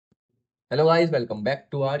Hello guys, welcome back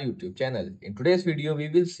to our YouTube channel. In today's video, we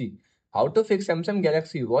will see how to fix Samsung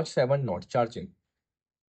Galaxy Watch 7 not charging.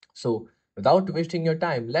 So without wasting your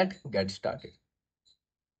time, let's get started.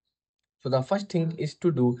 So the first thing is to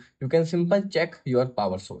do, you can simply check your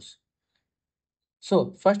power source.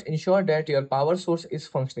 So first ensure that your power source is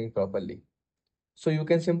functioning properly. So you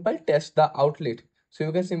can simply test the outlet. So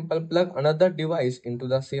you can simply plug another device into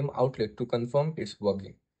the same outlet to confirm it's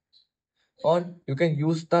working. Or you can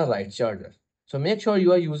use the right charger. So make sure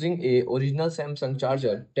you are using a original Samsung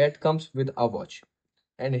charger that comes with a watch.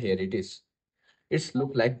 And here it is. It's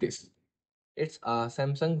look like this. It's a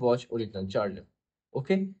Samsung watch original charger.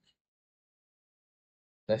 Okay.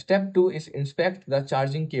 The step 2 is inspect the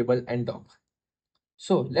charging cable and dock.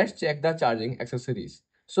 So let's check the charging accessories.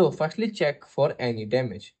 So firstly check for any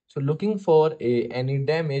damage. So looking for any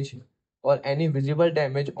damage or any visible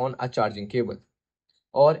damage on a charging cable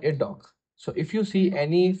or a dock. So if you see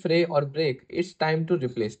any fray or break, it's time to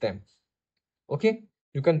replace them. Okay,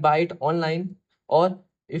 you can buy it online, or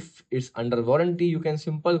if it's under warranty, you can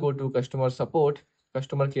simple go to customer support,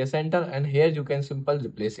 customer care center, and here you can simple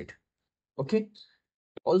replace it. Okay,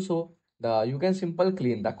 also the you can simple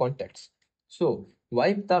clean the contacts. So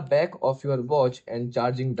wipe the back of your watch and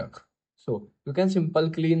charging duct. So you can simple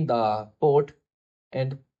clean the port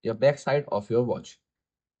and your back side of your watch.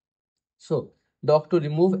 So dock to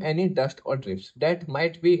remove any dust or drips that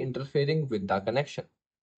might be interfering with the connection.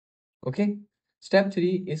 Okay. Step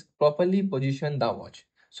 3 is properly position the watch.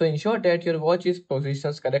 So ensure that your watch is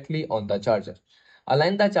positioned correctly on the charger.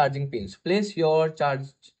 Align the charging pins. Place your charge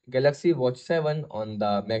Galaxy Watch 7 on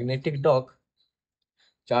the magnetic dock,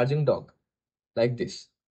 charging dock, like this.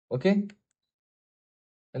 Okay.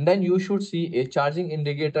 And then you should see a charging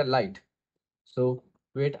indicator light. So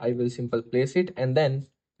wait, I will simple place it, and then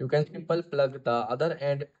you can simple plug the other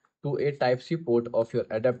end to a Type-C port of your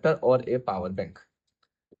adapter or a power bank.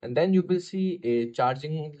 And then you will see a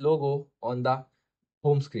charging logo on the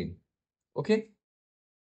home screen. Okay.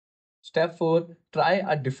 Step 4, try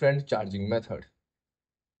a different charging method.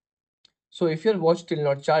 So if your watch still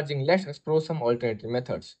not charging, let's explore some alternative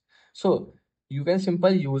methods. So you can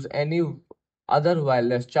simply use any other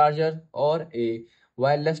wireless charger or a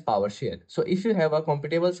wireless power share. So if you have a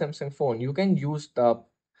compatible Samsung phone, you can use the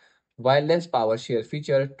wireless power share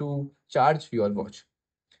feature to charge your watch.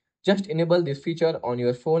 Just enable this feature on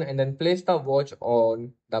your phone and then place the watch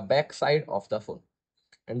on the back side of the phone.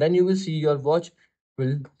 And then you will see your watch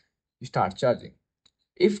will start charging.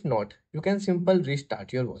 If not, you can simply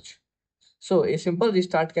restart your watch. So a simple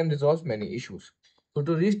restart can resolve many issues. So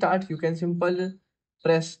to restart, you can simply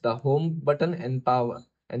press the home button and power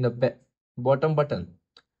and the bottom button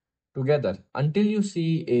together until you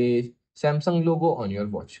see a Samsung logo on your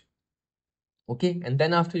watch. Okay, and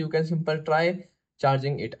then after you can simply try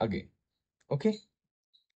charging it again. Okay,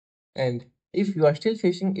 and if you are still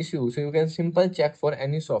facing issues, so you can simply check for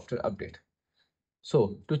any software update.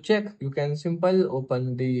 So to check, you can simple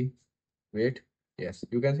open the wait. Yes,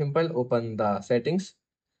 you can simple open the settings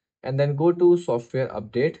and then go to software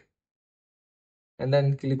update and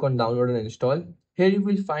then click on download and install. Here you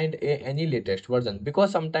will find any latest version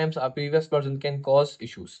because sometimes a previous version can cause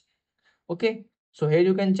issues. Okay, so here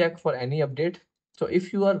you can check for any update. So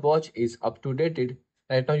if your watch is up to date,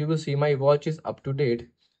 right now you will see my watch is up to date,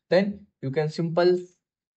 then you can simple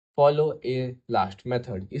follow a last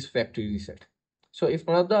method is factory reset. So if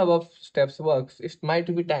none of the above steps works, it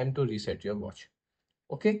might be time to reset your watch.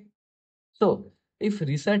 Okay. So if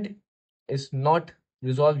reset is not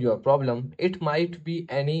resolve your problem, it might be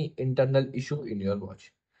any internal issue in your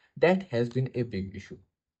watch. That has been a big issue.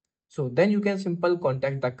 So then you can simply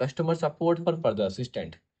contact the customer support for further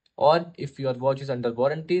assistance. Or if your watch is under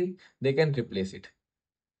warranty, they can replace it.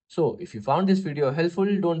 So if you found this video helpful,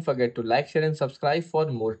 don't forget to like, share and subscribe for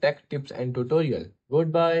more tech tips and tutorial.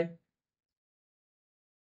 Goodbye.